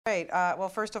Great. Well,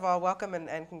 first of all, welcome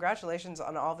and congratulations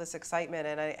on all this excitement.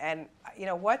 And you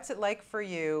know, what's it like for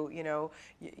you? You know,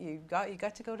 you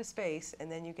got to go to space,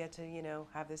 and then you get to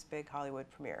have this big Hollywood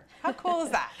premiere. How cool is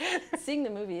that? Seeing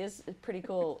the movie is pretty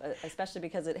cool, especially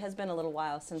because it has been a little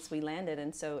while since we landed,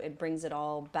 and so it brings it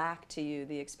all back to you,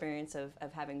 the experience of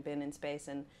having been in space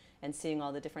and seeing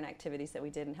all the different activities that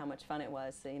we did and how much fun it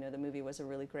was. So, the movie was a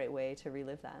really great way to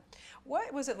relive that.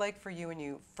 What was it like for you when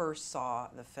you first saw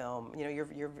the film?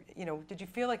 Did you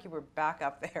feel like you were back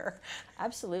up there?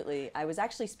 Absolutely. I was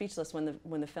actually speechless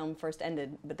when the film first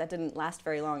ended, but that didn't last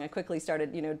very long. I quickly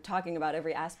started, talking about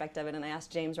every aspect of it, and I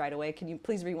asked James right away, "Can you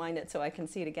please rewind it so I can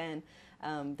see it again?"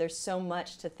 There's so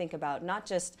much to think about, not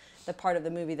just the part of the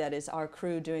movie that is our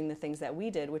crew doing the things that we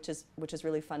did, which is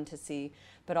really fun to see,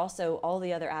 but also all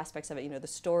the other aspects of it. The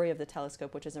story of the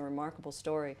telescope, which is a remarkable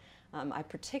story. I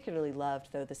particularly loved,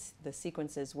 though, the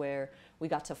sequences where we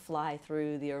got to fly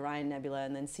through the Orion Nebula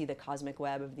and then see the cosmic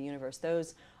web of the universe.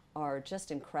 Those are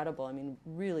just incredible. I mean,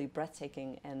 really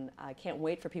breathtaking, and I can't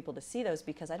wait for people to see those,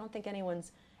 because I don't think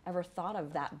anyone's ever thought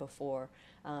of that before,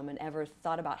 and ever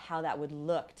thought about how that would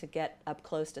look to get up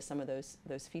close to some of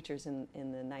those features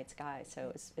in the night sky.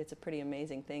 So it's a pretty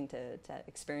amazing thing to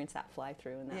experience that fly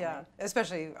through in that way. Yeah,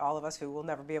 especially all of us who will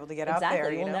never be able to get exactly. out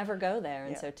there. We'll never go there,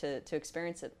 and so to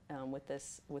experience it with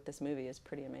this movie is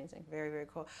pretty amazing. Very, very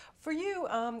cool. For you,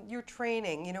 your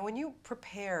training, when you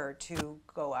prepare to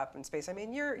go up in space, I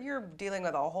mean, you're dealing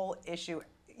with a whole issue,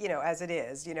 as it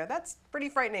is. That's pretty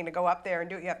frightening to go up there and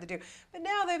do what you have to do. But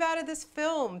now they've added this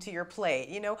film to your plate.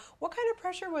 What kind of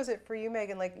pressure was it for you,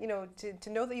 Megan, like, to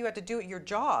know that you had to do your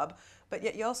job, but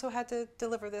yet you also had to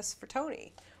deliver this for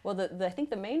Toni? Well, I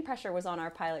think the main pressure was on our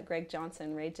pilot, Greg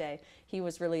Johnson, Ray J. He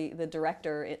was really the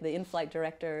director, the in-flight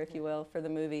director, if you will, for the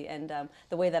movie. And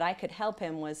the way that I could help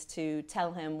him was to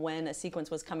tell him when a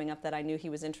sequence was coming up that I knew he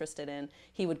was interested in.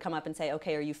 He would come up and say,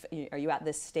 "Okay, are you at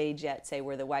this stage yet?" Say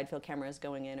where the wide field camera is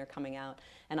going in or coming out.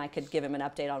 And I could give him an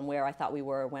update on where I thought we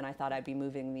were, when I thought I'd be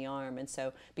moving the arm. And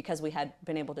so, because we had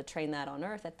been able to train that on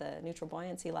Earth at the Neutral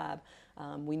Buoyancy Lab,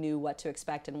 we knew what to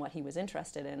expect and what he was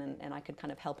interested in, and I could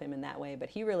kind of help him in that way. But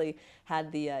he really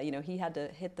had the, he had to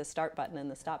hit the start button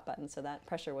and the stop button, so that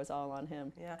pressure was all on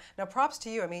him. Yeah. Now, props to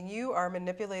you. I mean, you are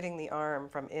manipulating the arm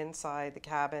from inside the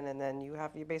cabin, and then you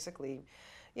basically,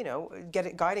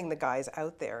 guiding the guys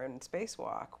out there in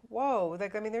spacewalk. Whoa!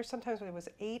 I mean, there's sometimes when it was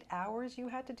 8 hours you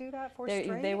had to do that for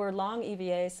straight. They were long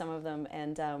EVAs, some of them,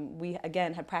 and we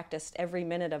again had practiced every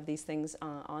minute of these things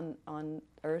on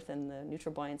Earth in the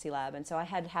Neutral Buoyancy Lab, and so I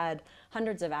had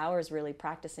hundreds of hours really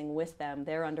practicing with them.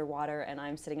 They're underwater, and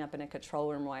I'm sitting up in a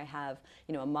control room where I have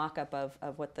a mock-up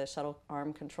of what the shuttle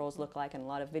arm controls look like and a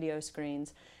lot of video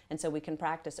screens, and so we can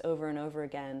practice over and over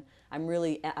again. I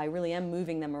really am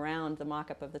moving them around the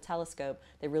mock-up of the telescope.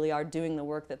 They really are doing the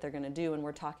work that they're going to do, and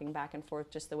we're talking back and forth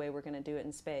just the way we're going to do it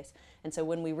in space. And so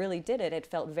when we really did it, it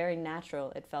felt very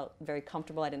natural. It felt very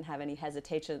comfortable. I didn't have any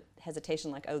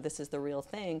hesitation like, oh, this is the real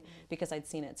thing, because I'd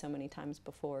seen it so many times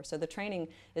before. So the training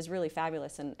is really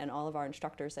fabulous, and all of our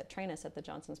instructors that train us at the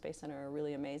Johnson Space Center are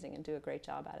really amazing and do a great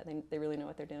job at it. They really know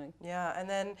what they're doing. Yeah, and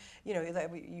then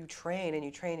you train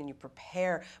and you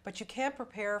prepare, but you can't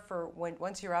prepare for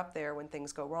once you're up there when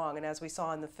things go wrong. And as we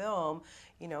saw in the film,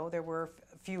 there were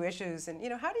a few issues, and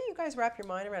how do you guys wrap your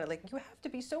mind around it? Like, you have to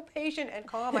be so patient and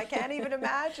calm. I can't even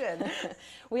imagine.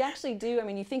 We actually do. I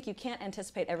mean, you think you can't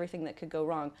anticipate everything that could go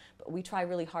wrong, but we try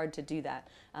really hard to do that.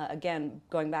 Again,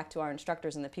 going back to our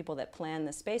instructors and the people that plan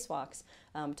the spacewalks,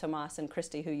 Tomas and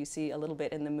Christy, who you see a little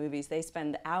bit in the movies, they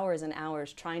spend hours and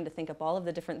hours trying to think up all of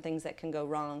the different things that can go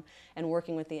wrong and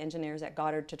working with the engineers at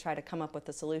Goddard to try to come up with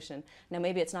a solution. Now,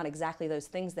 maybe it's not exactly those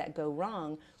things that go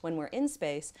wrong when we're in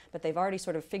space, but they've already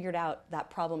sort of figured out that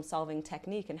problem-solving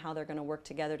technique and how they're going to work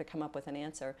together to come up with an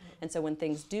answer. And so when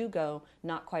things do go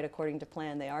not quite according to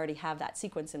plan, they already have that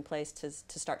sequence in place to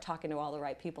start talking to all the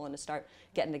right people and to start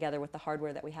getting together with the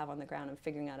hardware that we have on the ground and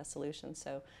figuring out a solution.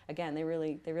 So again, they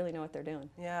really know what they're doing.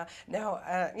 Yeah. Now,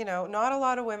 not a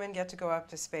lot of women get to go up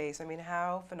to space. I mean,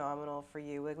 how phenomenal for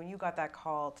you. Like, when you got that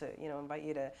call to, invite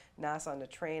you to NASA to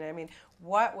train, I mean,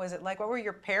 what was it like? What were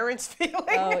your parents feeling?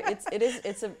 Oh,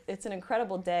 it's an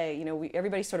incredible day.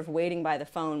 Everybody's sort of waiting by the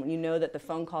phone. You know that the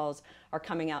phone calls are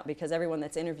coming out, because everyone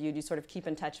that's interviewed, you sort of keep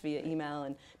in touch via email,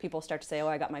 and people start to say, "Oh,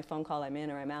 I got my phone call, I'm in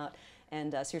or I'm out."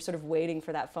 And so you're sort of waiting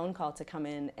for that phone call to come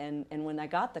in. And when I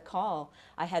got the call,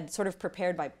 I had sort of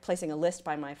prepared by placing a list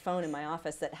by my phone in my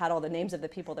office that had all the names of the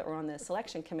people that were on the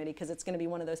selection committee, because it's going to be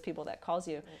one of those people that calls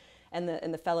you. And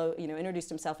the fellow, introduced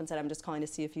himself and said, "I'm just calling to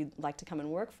see if you'd like to come and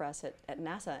work for us at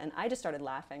NASA." And I just started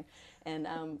laughing. And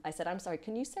I said, I'm sorry,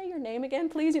 can you say your name again,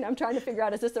 please? I'm trying to figure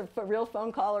out, is this a real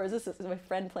phone call or is this my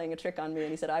friend playing a trick on me?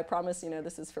 And he said, I promise,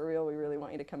 this is for real. We really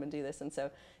want you to come and do this. And so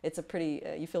it's a pretty,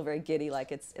 you feel very giddy,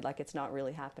 like it's not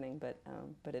really happening,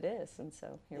 but it is. And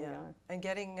so here we are. And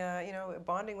getting,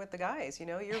 bonding with the guys.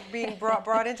 You're being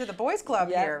brought into the boys club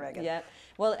here, Megan. Yeah.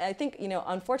 Well, I think,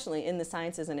 unfortunately, in the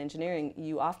sciences and engineering,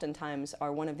 you oftentimes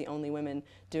are one of the only women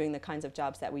doing the kinds of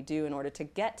jobs that we do in order to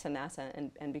get to NASA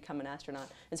and become an astronaut.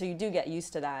 And so you do get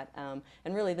used to that.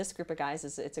 And really, this group of guys,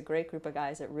 it's a great group of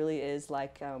guys. It really is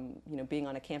like, being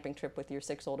on a camping trip with your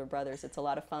 6 older brothers. It's a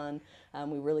lot of fun.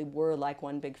 We really were like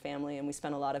one big family, and we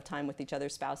spent a lot of time with each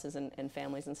other's spouses and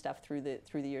families and stuff through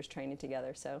the years training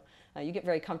together. So you get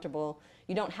very comfortable.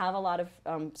 You don't have a lot of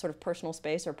sort of personal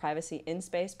space or privacy in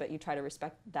space, but you try to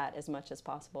respect that as much as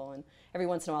possible. And every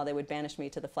once in a while, they would banish me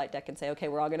to the flight deck and say, okay,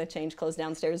 we're all going to change clothes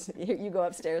downstairs. You go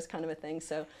upstairs, kind of a thing.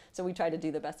 So we try to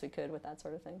do the best we could with that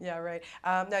sort of thing. Yeah, right.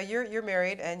 Now, you're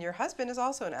married, and your husband is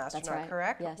also an astronaut, That's right.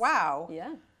 correct? Yes. Wow.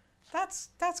 Yeah. That's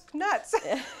nuts.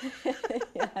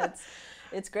 Yeah,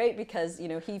 it's great because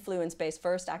he flew in space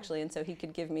first, actually, and so he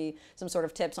could give me some sort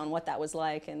of tips on what that was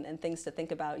like and things to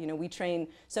think about. We train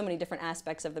so many different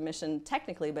aspects of the mission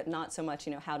technically, but not so much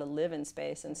how to live in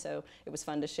space. And so it was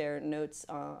fun to share notes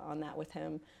on that with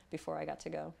him before I got to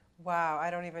go. Wow, I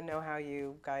don't even know how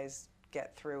you guys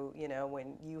get through,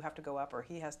 when you have to go up or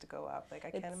he has to go up. Like,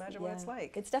 I can't imagine what it's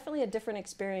like. It's definitely a different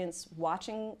experience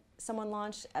watching someone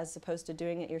launch as opposed to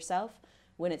doing it yourself.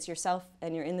 When it's yourself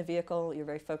and you're in the vehicle, you're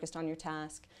very focused on your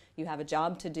task, you have a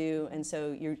job to do, and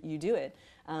so you do it.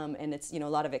 And it's a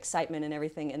lot of excitement and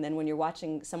everything. And then when you're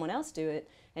watching someone else do it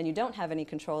and you don't have any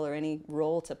control or any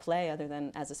role to play other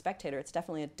than as a spectator, it's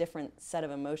definitely a different set of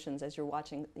emotions as you're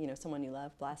watching someone you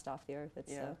love blast off the earth.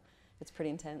 It's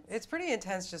pretty intense. It's pretty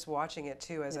intense just watching it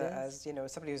too, as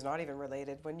somebody who's not even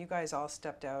related. When you guys all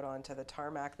stepped out onto the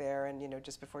tarmac there, and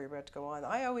just before you're about to go on,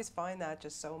 I always find that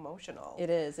just so emotional.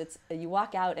 It is. You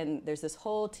walk out and there's this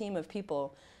whole team of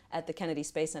people at the Kennedy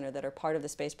Space Center that are part of the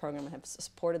space program and have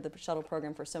supported the shuttle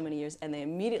program for so many years, and they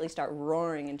immediately start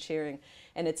roaring and cheering,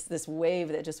 and it's this wave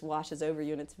that just washes over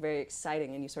you, and it's very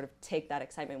exciting, and you sort of take that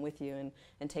excitement with you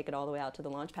and take it all the way out to the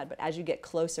launch pad. But as you get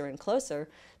closer and closer,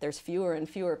 there's fewer and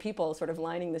fewer people sort of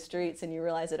lining the streets, and you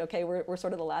realize that, okay, we're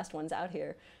sort of the last ones out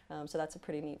here. So that's a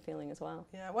pretty neat feeling as well.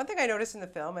 Yeah, one thing I noticed in the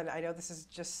film, and I know this is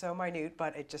just so minute,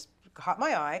 but it just caught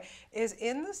my eye, is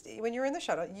when you're in the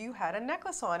shuttle, you had a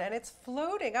necklace on, and it's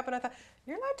floating up, and I thought,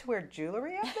 you're allowed to wear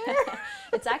jewelry up there?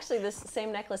 It's actually this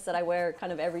same necklace that I wear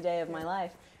kind of every day of my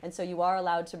life, and so you are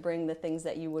allowed to bring the things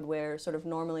that you would wear sort of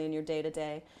normally in your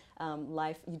day-to-day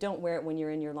life. You don't wear it when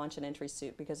you're in your launch and entry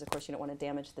suit because, of course, you don't want to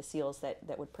damage the seals that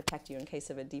would protect you in case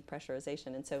of a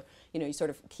depressurization. And so, you sort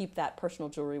of keep that personal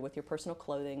jewelry with your personal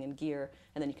clothing and gear,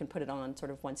 and then you can put it on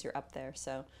sort of once you're up there.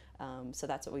 So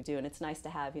that's what we do. And it's nice to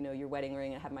have, your wedding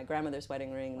ring. I have my grandmother's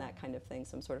wedding ring, that kind of thing,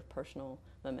 some sort of personal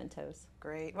mementos.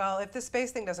 Great. Well, if this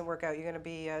space thing doesn't work out, you're going to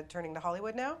be turning to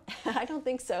Hollywood now? I don't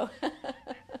think so.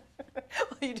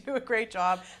 Well, you do a great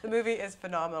job. The movie is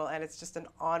phenomenal, and it's just an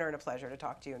honor and a pleasure to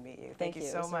talk to you and meet you. Thank you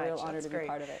so much. It's a real honor to be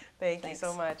part of it. Thank you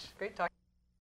so much. Great talking.